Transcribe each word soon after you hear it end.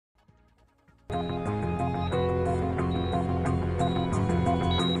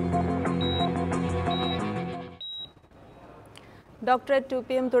Doctorate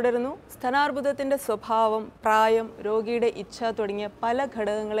 2pm തുടരുന്നു. സ്ഥാനാർബുദത്തിന്റെ സ്വഭാവം, പ്രായം, രോഗിയുടെ ഇച്ഛ തുടങ്ങിയ പല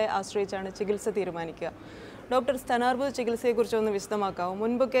ഘടകങ്ങളെ ആശ്രയിച്ചാണ് ചികിത്സ തീരുമാനിക്കുക. ഡോക്ടർ, സ്ഥാനാർബുദ ചികിത്സയെക്കുറിച്ച് ഒന്ന് വിശദമാക്കാമോ?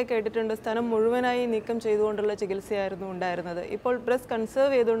 മുൻപൊക്കെ കേട്ടിട്ടുണ്ട് സ്ഥാനം മുഴുവനായി നീക്കം ചെയ്തുകൊണ്ടുള്ള ചികിത്സയായിരുന്നു ഉണ്ടായിരുന്നത്. ഇപ്പോൾ ബ്രസ്റ്റ്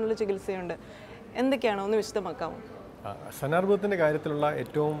കൺസേർവ് ചെയ്തുകൊണ്ടുള്ള ചികിത്സയുണ്ട്. എന്തൊക്കെയാണോ ഒന്ന് വിശദമാക്കാമോ? സ്ഥാനാർബുദത്തിൻ്റെ കാര്യത്തിലുള്ള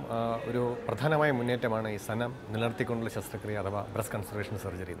ഏറ്റവും ഒരു പ്രധാനമായ മുന്നേറ്റമാണ് ഈ സനം നിലനിർത്തിക്കൊണ്ടുള്ള ശസ്ത്രക്രിയ അഥവാ ബ്രസ്റ്റ് കൺസർവേഷൻ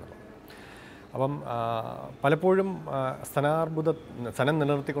സർജറി എന്നുള്ളത്. അപ്പം പലപ്പോഴും സനം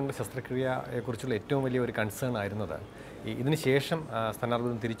നിലനിർത്തിക്കൊണ്ട് ശസ്ത്രക്രിയയെക്കുറിച്ചുള്ള ഏറ്റവും വലിയ ഒരു കൺസേൺ ആയിരുന്നത് ഇതിന് ശേഷം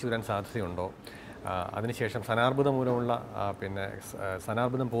സ്ഥാനാർബുദം തിരിച്ചു വരാൻ സാധ്യതയുണ്ടോ, അതിനുശേഷം സ്ഥാനാർബുദം മൂലമുള്ള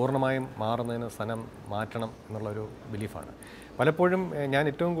സ്ഥാനാർബുദം പൂർണ്ണമായും മാറുന്നതിന് സനം മാറ്റണം എന്നുള്ളൊരു ബിലീഫാണ്. പലപ്പോഴും ഞാൻ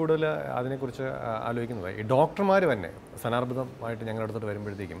ഏറ്റവും കൂടുതൽ അതിനെക്കുറിച്ച് ആലോചിക്കുന്നത് ഈ ഡോക്ടർമാർ തന്നെ സ്ഥാനാർബുദമായിട്ട് ഞങ്ങളുടെ അടുത്തോട്ട്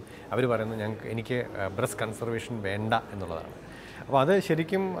വരുമ്പോഴത്തേക്കും അവർ പറയുന്നത് എനിക്ക് ബ്രസ്റ്റ് കൺസർവേഷൻ വേണ്ട എന്നുള്ളതാണ്. അപ്പോൾ അത്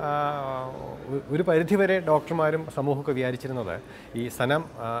ശരിക്കും ഒരു പരിധിവരെ ഡോക്ടർമാരും സമൂഹമൊക്കെ വിചാരിച്ചിരുന്നത് ഈ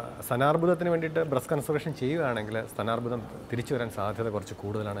സ്ഥാനാർബുദത്തിന് വേണ്ടിയിട്ട് ബ്രസ്റ്റ് കൺസർവേഷൻ ചെയ്യുകയാണെങ്കിൽ സ്ഥാനാർബുദം തിരിച്ചു വരാൻ സാധ്യത കുറച്ച്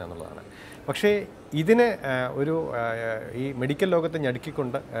കൂടുതലാണ് എന്നുള്ളതാണ്. പക്ഷേ ഇതിന് ഈ മെഡിക്കൽ ലോകത്തെ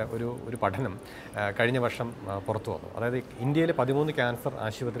ഞടുക്കിക്കൊണ്ട് ഒരു പഠനം കഴിഞ്ഞ വർഷം പുറത്തു വന്നു. അതായത് ഇന്ത്യയിലെ 13 ക്യാൻസർ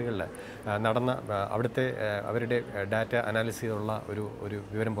ആശുപത്രികളിൽ നടന്ന അവിടുത്തെ അവരുടെ ഡാറ്റ അനാലിസ് ചെയ്തുള്ള ഒരു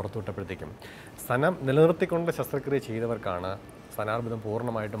വിവരം പുറത്തുവിട്ടപ്പോഴത്തേക്കും സനം നിലനിർത്തിക്കൊണ്ട് ശസ്ത്രക്രിയ ചെയ്തവർക്കാണ് സ്ഥാനാർബുദം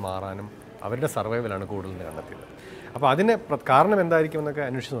പൂർണ്ണമായിട്ട് മാറാനും അവരുടെ സർവൈവലാണ് കൂടുതൽ കണ്ടെത്തിയത്. അപ്പോൾ അതിന് കാരണം എന്തായിരിക്കും എന്നൊക്കെ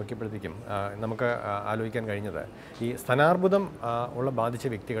അന്വേഷിച്ച് നോക്കിയപ്പോഴത്തേക്കും നമുക്ക് ആലോചിക്കാൻ കഴിഞ്ഞത് ഈ സ്ഥാനാർബുദം ബാധിച്ച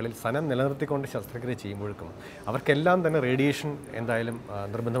വ്യക്തികളിൽ സനം നിലനിർത്തിക്കൊണ്ട് ശസ്ത്രക്രിയ ചെയ്യുമ്പോഴേക്കും അവർക്കെല്ലാം തന്നെ റേഡിയേഷൻ എന്തായാലും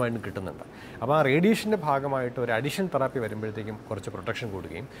നിർബന്ധമായിട്ടും കിട്ടുന്നുണ്ട്. അപ്പോൾ ആ റേഡിയേഷൻ്റെ ഭാഗമായിട്ട് ഒരു അഡീഷൻ തെറാപ്പി വരുമ്പോഴത്തേക്കും കുറച്ച് പ്രൊട്ടക്ഷൻ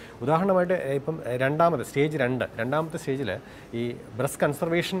കൂടുകയും, ഉദാഹരണമായിട്ട് ഇപ്പം രണ്ടാമത്തെ സ്റ്റേജിൽ ഈ ബ്രസ്റ്റ്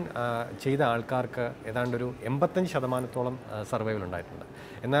കൺസർവേഷൻ ചെയ്ത ആൾക്കാർക്ക് ഏതാണ്ടൊരു 85% സർവൈവൽ ഉണ്ടായിട്ടുണ്ട്.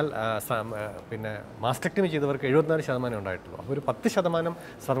 എന്നാൽ മാസ്റ്റക്ടമി ചെയ്തവർക്ക് 74% ഉണ്ടായിട്ടുള്ളൂ. അപ്പോൾ ഒരു 10%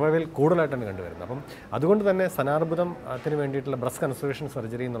 സർവൈവൽ കൂടുതലായിട്ടാണ് കണ്ടുവരുന്നത്. അപ്പം അതുകൊണ്ട് തന്നെ സ്ഥാനാർബുദത്തിന് വേണ്ടിയിട്ടുള്ള ബ്രസ്റ്റ് കൺസർവേഷൻ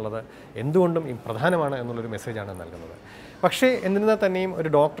സർജറി എന്നുള്ളത് എന്തുകൊണ്ടും പ്രധാനമാണ് എന്നുള്ളൊരു മെസ്സേജാണ് നൽകുന്നത്. പക്ഷേ എന്നിരുന്നാൽ തന്നെയും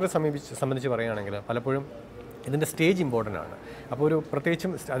ഒരു ഡോക്ടറെ സംബന്ധിച്ച് പറയുകയാണെങ്കിൽ പലപ്പോഴും ഇതിൻ്റെ സ്റ്റേജ് ഇമ്പോർട്ടൻ്റ് ആണ്. അപ്പോൾ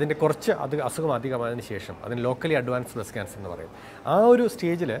പ്രത്യേകിച്ചും അതിൻ്റെ കുറച്ച് അസുഖം അധികമായതിനു ശേഷം അതിന് ലോക്കലി അഡ്വാൻസ് ബ്രസ്റ്റ് ക്യാൻസർ എന്ന് പറയും. ആ ഒരു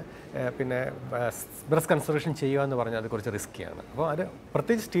സ്റ്റേജിൽ ബ്രസ്റ്റ് കൺസർവേഷൻ ചെയ്യുക എന്ന് പറഞ്ഞാൽ അത് കുറച്ച് റിസ്ക്കിയാണ്. അപ്പോൾ അത്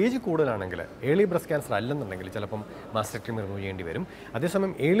പ്രത്യേകിച്ച് സ്റ്റേജ് കൂടുതലാണെങ്കിൽ ഏർലി ബ്രസ്റ്റ് ക്യാൻസർ അല്ലെന്നുണ്ടെങ്കിൽ ചിലപ്പം മാസ്റ്റക്ടമി റിമൂവ് ചെയ്യേണ്ടി വരും.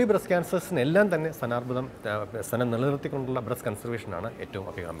 അതേസമയം ഏർലി ബ്രസ്റ്റ് ക്യാൻസേഴ്സിനെല്ലാം തന്നെ സനം നിലനിർത്തിക്കൊണ്ടുള്ള ബ്രസ്റ്റ് കൺസർവേഷനാണ് ഏറ്റവും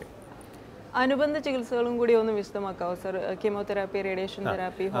അഭികാമ്യം. അനുബന്ധ ചികിത്സകളും കൂടി ഒന്ന് വിശദമാക്കാവോ sir? Chemotherapy, radiation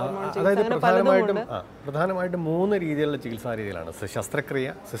therapy, hormone അതായത് പ്രധാനമായിട്ടും 3 രീതിയിലുള്ള ചികിത്സാ രീതികളാണ്: ശസ്ത്രക്രിയ,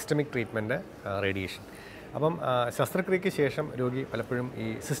 സിസ്റ്റമിക് ട്രീറ്റ്മെൻറ്റ്, റേഡിയേഷൻ. അപ്പം ശസ്ത്രക്രിയയ്ക്ക് ശേഷം രോഗി പലപ്പോഴും ഈ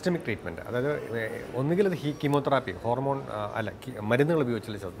സിസ്റ്റമിക് ട്രീറ്റ്മെൻറ്റ്, അതായത് ഒന്നുകിൽ അത് കീമോതെറാപ്പി മരുന്നുകൾ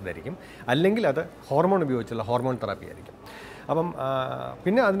ഉപയോഗിച്ചുള്ള ഇതായിരിക്കും, അല്ലെങ്കിൽ അത് ഹോർമോൺ ഉപയോഗിച്ചുള്ള ഹോർമോൺ തെറാപ്പി ആയിരിക്കും. അപ്പം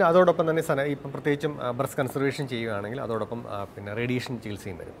പിന്നെ അതോടൊപ്പം തന്നെ ഇപ്പം പ്രത്യേകിച്ചും ബ്രസ്റ്റ് കൺസർവേഷൻ ചെയ്യുകയാണെങ്കിൽ അതോടൊപ്പം റേഡിയേഷൻ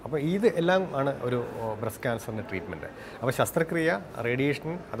ചികിത്സയും വരും. അപ്പോൾ ഇത് എല്ലാം ആണ് ഒരു ബ്രസ്റ്റ് ക്യാൻസറിൻ്റെ ട്രീറ്റ്മെൻറ്റ്. അപ്പോൾ ശസ്ത്രക്രിയ,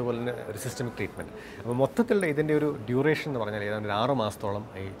 റേഡിയേഷൻ, അതുപോലെ തന്നെ ഒരു സിസ്റ്റമിക് ട്രീറ്റ്മെൻറ്റ്. അപ്പോൾ മൊത്തത്തിലുള്ള ഇതിൻ്റെ ഒരു ഡ്യൂറേഷൻ എന്ന് പറഞ്ഞാൽ ഏതാണ്ട് 6 മാസത്തോളം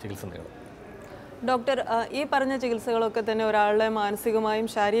ഈ ചികിത്സ നീളും. ഡോക്ടർ, ഈ പറഞ്ഞ ചികിത്സകളൊക്കെ തന്നെ ഒരാളെ മാനസികമായും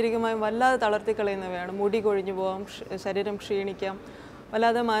ശാരീരികമായും വല്ലാതെ തളർത്തിക്കളയുന്നവയാണ്. മുടി കൊഴിഞ്ഞു പോകാം, ശരീരം ക്ഷീണിക്കാം,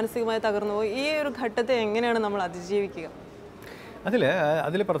 വല്ലാതെ മാനസികമായി തകർന്നു പോകും. ഈ ഒരു ഘട്ടത്തെ എങ്ങനെയാണ് നമ്മൾ അതിജീവിക്കുക?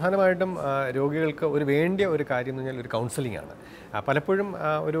 അതിൽ പ്രധാനമായിട്ടും രോഗികൾക്ക് വേണ്ടിയ ഒരു കാര്യം എന്ന് പറഞ്ഞാൽ ഒരു കൗൺസിലിംഗ് ആണ്. പലപ്പോഴും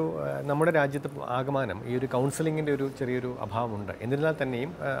നമ്മുടെ രാജ്യത്ത് ആകമാനം ഈ ഒരു കൗൺസിലിങ്ങിൻ്റെ ചെറിയൊരു അഭാവമുണ്ട്. എന്നിരുന്നാൽ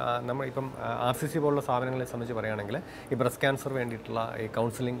തന്നെയും നമ്മളിപ്പം RCC പോലുള്ള സ്ഥാപനങ്ങളെ സംബന്ധിച്ച് പറയുകയാണെങ്കിൽ ഈ ബ്രസ്റ്റ് ക്യാൻസർ വേണ്ടിയിട്ടുള്ള ഈ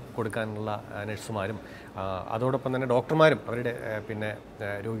കൗൺസിലിംഗ് കൊടുക്കാനുള്ള നഴ്സുമാരും അതോടൊപ്പം തന്നെ ഡോക്ടർമാരും അവരുടെ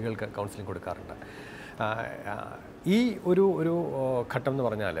രോഗികൾക്ക് കൗൺസിലിംഗ് കൊടുക്കാറുണ്ട്. ഈ ഒരു ഘട്ടം എന്ന്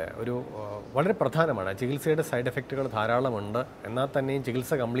പറഞ്ഞാൽ വളരെ പ്രധാനമാണ്. ചികിത്സയുടെ സൈഡ് എഫക്റ്റുകൾ ധാരാളമുണ്ട്. എന്നാൽ തന്നെയും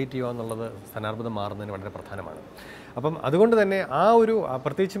ചികിത്സ കംപ്ലീറ്റ് ചെയ്യുക എന്നുള്ളത് സ്ഥാനാർബുദം മാറുന്നതിന് വളരെ പ്രധാനമാണ്. അപ്പം അതുകൊണ്ട് തന്നെ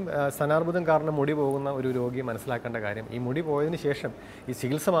പ്രത്യേകിച്ചും സ്ഥാനാർബുദം കാരണം മുടി പോകുന്ന ഒരു രോഗി മനസ്സിലാക്കേണ്ട കാര്യം, ഈ മുടി പോയതിന് ശേഷം ഈ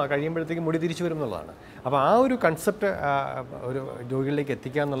ചികിത്സ കഴിയുമ്പോഴത്തേക്കും മുടി തിരിച്ചു വരും എന്നുള്ളതാണ്. അപ്പോൾ ആ ഒരു കൺസെപ്റ്റ് ഒരു രോഗികളിലേക്ക്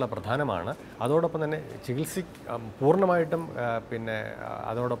എത്തിക്കുക എന്നുള്ള പ്രധാനമാണ്. അതോടൊപ്പം തന്നെ ചികിത്സ പൂർണ്ണമായിട്ടും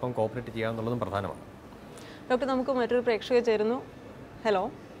അതോടൊപ്പം കോപ്പറേറ്റ് ചെയ്യുക എന്നുള്ളതും പ്രധാനമാണ്. ഡോക്ടർ, നമുക്ക് മറ്റൊരു പ്രേക്ഷക ചേരുന്നു. ഹലോ,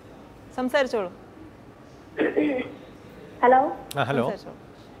 സംസാരിച്ചോളൂ. ഹലോ,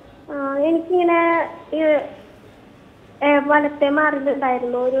 എനിക്കിങ്ങനെ വലത്തെ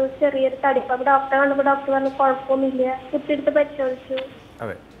മാറിയിട്ടുണ്ടായിരുന്നു ഒരു ചെറിയൊരു തടിപ്പ്. അപ്പൊ ഡോക്ടറെ കണ്ടപ്പോൾ ഡോക്ടർ പറഞ്ഞു കുഴപ്പമൊന്നുമില്ല. കുത്തിയെടുത്ത് പരിശോധിച്ചു.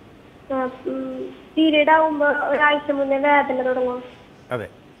 പീരീഡ് ആവുമ്പോ ഒരാഴ്ച മുന്നേ വേദന തുടങ്ങും. അതെ.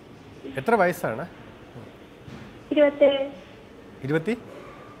 എത്ര വയസ്സാണ്? 27.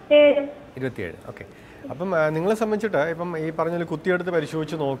 27. ഓക്കെ. അപ്പം നിങ്ങളെ സംബന്ധിച്ചിട്ട് ഇപ്പം ഈ പറഞ്ഞ കുത്തിയെടുത്ത്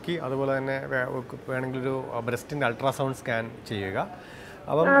പരിശോധിച്ച് നോക്കി അതുപോലെ തന്നെ വേണമെങ്കിലൊരു ബ്രസ്റ്റിൻ്റെ അൾട്രാസൗണ്ട് സ്കാൻ ചെയ്യുക.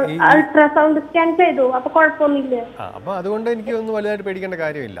 അപ്പം ഈ അൾട്രാസൗണ്ട് സ്കാൻ ചെയ്തു, അപ്പൊ കുഴപ്പമൊന്നുമില്ല. അപ്പം അതുകൊണ്ട് എനിക്ക് ഒന്നും വലുതായിട്ട് പേടിക്കേണ്ട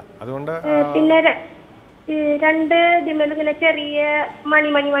കാര്യമില്ല. അതുകൊണ്ട് പിന്നെ 2 ഇതിമേലും ഇങ്ങനെ ചെറിയ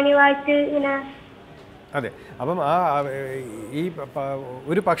മണി വായിച്ച് ഇങ്ങനെ. അതെ, അപ്പം ഈ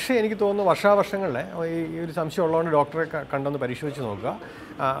ഒരു പക്ഷേ എനിക്ക് തോന്നുന്നു വർഷാവർഷങ്ങളിൽ ഈ ഒരു സംശയം ഉള്ളതുകൊണ്ട് ഡോക്ടറെ കണ്ടൊന്ന് പരിശോധിച്ച് നോക്കുക.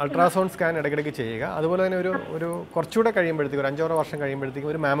 അൾട്രാസൗണ്ട് സ്കാൻ ഇടയ്ക്കിടയ്ക്ക് ചെയ്യുക. അതുപോലെ തന്നെ ഒരു കുറച്ചുകൂടെ കഴിയുമ്പോഴത്തേക്കും, ഒരു 5-6 വർഷം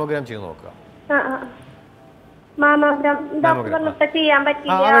കഴിയുമ്പോഴത്തേക്കും ഒരു മാമോഗ്രാം ചെയ്ത് നോക്കുക. വേണ്ട,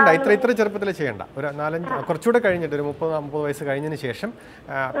 ഇത്ര ചെറുപ്പത്തിൽ ചെയ്യേണ്ട. ഒരു 4-5 കുറച്ചുകൂടെ കഴിഞ്ഞിട്ട് ഒരു 30-50 വയസ്സ് കഴിഞ്ഞതിന് ശേഷം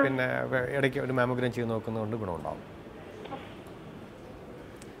പിന്നെ ഇടയ്ക്ക് ഒരു മാമോഗ്രാം ചെയ്ത് നോക്കുന്നതുകൊണ്ട് ഗുണമുണ്ടാവും.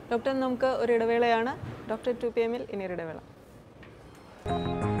 ഡോക്ടർ, നമുക്ക് ഒരു ഇടവേളയാണ്. ഡോക്ടർ 2pmൽ ഇനി ഒരു ഇടവേള.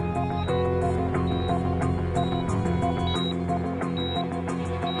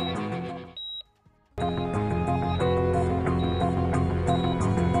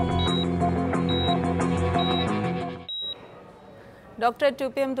 ഡോക്ടർ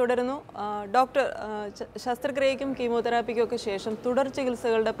 2pm തുടരുന്നു. ഡോക്ടർ, ശസ്ത്രക്രിയയ്ക്കും കീമോതെറാപ്പിക്കും ഒക്കെ ശേഷം തുടർ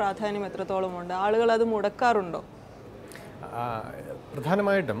ചികിത്സകളുടെ പ്രാധാന്യം എത്രത്തോളമുണ്ട്? ആളുകൾ അത് മുടക്കാറുണ്ടോ?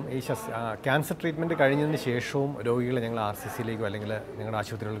 പ്രധാനമായിട്ടും ഈ ക്യാൻസർ ട്രീറ്റ്മെൻറ്റ് കഴിഞ്ഞതിന് ശേഷവും രോഗികളെ ഞങ്ങൾ RCCയിലേക്കോ അല്ലെങ്കിൽ ഞങ്ങളുടെ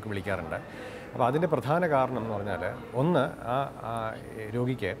ആശുപത്രികളിലേക്ക് വിളിക്കാറുണ്ട്. അപ്പോൾ അതിൻ്റെ പ്രധാന കാരണം എന്ന് പറഞ്ഞാൽ, ഒന്ന്,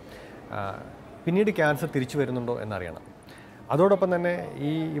 രോഗിക്ക് പിന്നീട് ക്യാൻസർ തിരിച്ചു വരുന്നുണ്ടോ എന്നറിയണം. അതോടൊപ്പം തന്നെ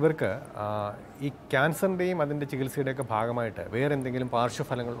ഇവർക്ക് ഈ ക്യാൻസറിൻ്റെയും അതിൻ്റെ ചികിത്സയുടെയൊക്കെ ഭാഗമായിട്ട് വേറെ എന്തെങ്കിലും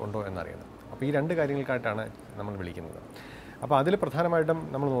പാർശ്വഫലങ്ങൾ ഉണ്ടോ എന്നറിയണം. അപ്പോൾ ഈ 2 കാര്യങ്ങൾക്കായിട്ടാണ് നമ്മൾ വിളിക്കുന്നത്. അപ്പോൾ അതിൽ പ്രധാനമായിട്ടും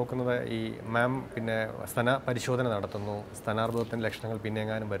നമ്മൾ നോക്കുന്നത് പിന്നെ സ്തന പരിശോധന നടത്തുന്നു, സ്തനാർബുദത്തിൻ്റെ ലക്ഷണങ്ങൾ പിന്നെ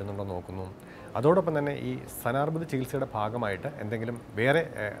എങ്ങാനും വരുന്നുണ്ടോ നോക്കുന്നു. അതോടൊപ്പം തന്നെ ഈ സ്തനാർബുദ ചികിത്സയുടെ ഭാഗമായിട്ട് എന്തെങ്കിലും വേറെ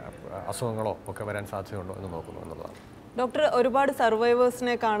അസുഖങ്ങളോ ഒക്കെ വരാൻ സാധ്യതയുണ്ടോ എന്ന് നോക്കുന്നു എന്നുള്ളതാണ്. ഡോക്ടർ, ഒരുപാട്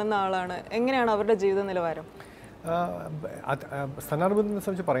സർവൈവേഴ്സിനെ കാണുന്ന ആളാണ്. എങ്ങനെയാണ് അവരുടെ ജീവിത നിലവാരം? സ്തനാർബുദത്തെ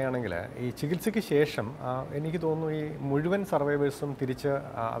സംബന്ധിച്ച് പറയുകയാണെങ്കിൽ ഈ ചികിത്സയ്ക്ക് ശേഷം എനിക്ക് തോന്നുന്നു ഈ മുഴുവൻ സർവൈവേഴ്സും തിരിച്ച്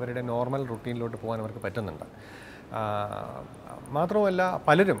അവരുടെ നോർമൽ റുട്ടീനിലോട്ട് പോകാൻ അവർക്ക് പറ്റുന്നുണ്ട്. മാത്രമല്ല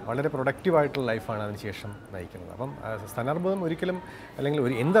പലരും വളരെ പ്രൊഡക്റ്റീവായിട്ടുള്ള ലൈഫാണ് അതിന് ശേഷം നയിക്കുന്നത്. അപ്പം സ്തനാർബുദം ഒരിക്കലും,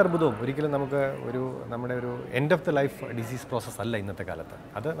 അല്ലെങ്കിൽ എന്ത് അർബുദവും ഒരിക്കലും നമുക്ക് നമ്മുടെ ഒരു end of the life disease process അല്ല ഇന്നത്തെ കാലത്ത്.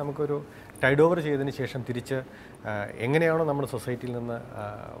 അത് നമുക്കൊരു ടൈഡ് ഓവർ ചെയ്തതിന് ശേഷം തിരിച്ച് എങ്ങനെയാണോ നമ്മൾ സൊസൈറ്റിയിൽ നിന്ന്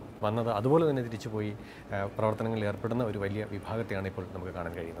വന്നത് അതുപോലെ തന്നെ തിരിച്ചു പോയി പ്രവർത്തനങ്ങളിൽ ഏർപ്പെടുന്ന ഒരു വലിയ വിഭാഗത്തെയാണ് ഇപ്പോൾ നമുക്ക്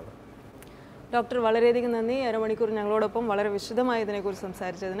കാണാൻ കഴിയുന്നത്. ഡോക്ടർ, വളരെയധികം നന്ദി. അരമണിക്കൂർ ഞങ്ങളോടൊപ്പം വളരെ വിശദമായി ഇതിനെക്കുറിച്ച്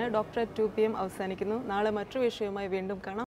സംസാരിച്ചതിന്. ഡോക്ടർ 2pm അവസാനിക്കുന്നു. നാളെ മറ്റൊരു വിഷയവുമായി വീണ്ടും കാണാം.